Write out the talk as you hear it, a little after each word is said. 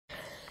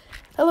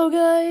Hello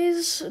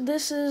guys,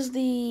 this is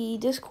the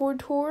Discord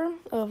tour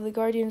of the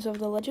Guardians of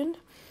the Legend.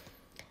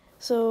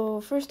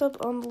 So first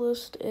up on the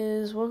list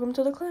is Welcome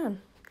to the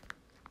Clan.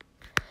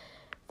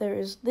 There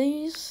is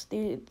these,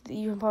 you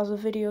can pause the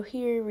video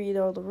here, read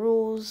all the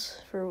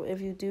rules for if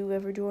you do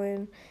ever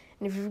join,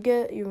 and if you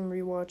forget, you can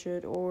rewatch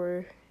it,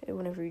 or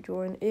whenever you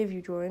join, if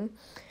you join.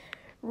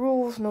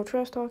 Rules, no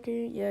trash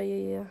talking, yeah.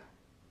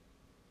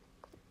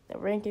 The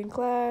ranking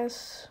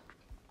class,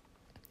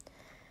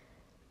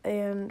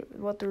 and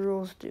what the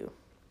rules do.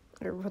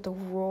 Or what the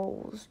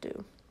roles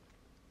do.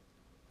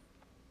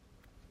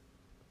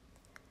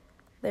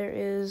 There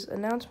is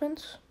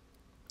announcements,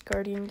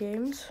 Guardian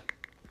Games.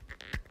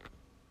 You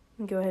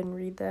can go ahead and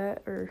read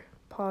that, or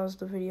pause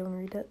the video and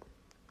read it.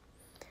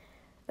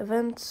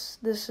 Events,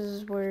 this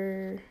is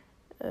where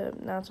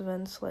announce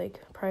events like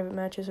private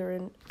matches or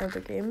in other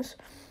games.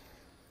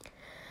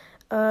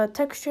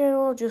 Text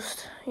channel,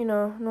 just,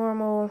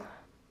 normal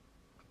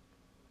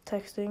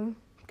texting,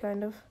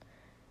 kind of.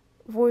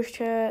 Voice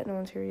chat, no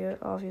one's here yet,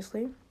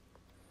 obviously.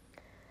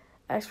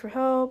 Ask for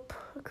help,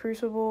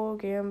 Crucible,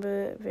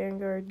 Gambit,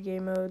 Vanguard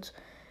game modes,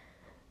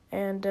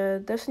 and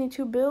Destiny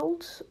 2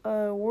 builds,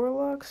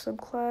 Warlock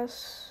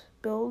subclass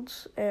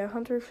builds, and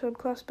Hunter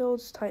subclass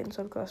builds, Titan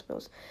subclass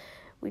builds.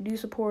 We do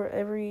support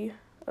every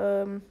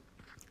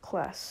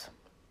class.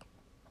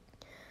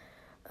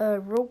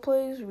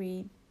 Roleplays,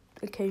 we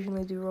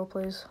occasionally do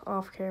roleplays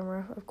off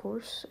camera, of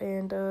course,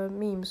 and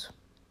memes.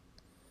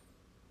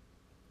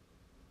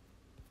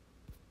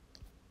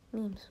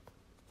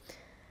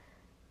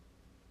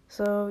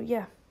 So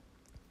yeah,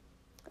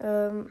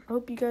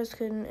 hope you guys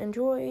can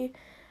enjoy.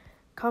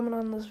 Comment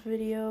on this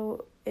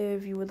video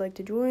if you would like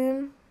to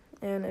join,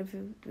 and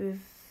if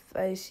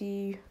I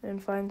see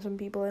and find some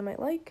people I might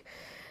like,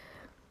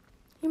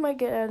 you might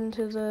get added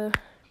into the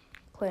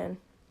clan,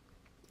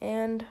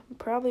 and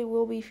probably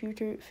will be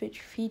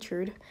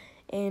featured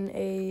in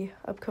a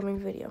upcoming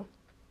video.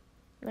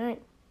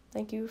 Alright,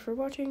 thank you for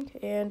watching,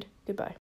 and goodbye.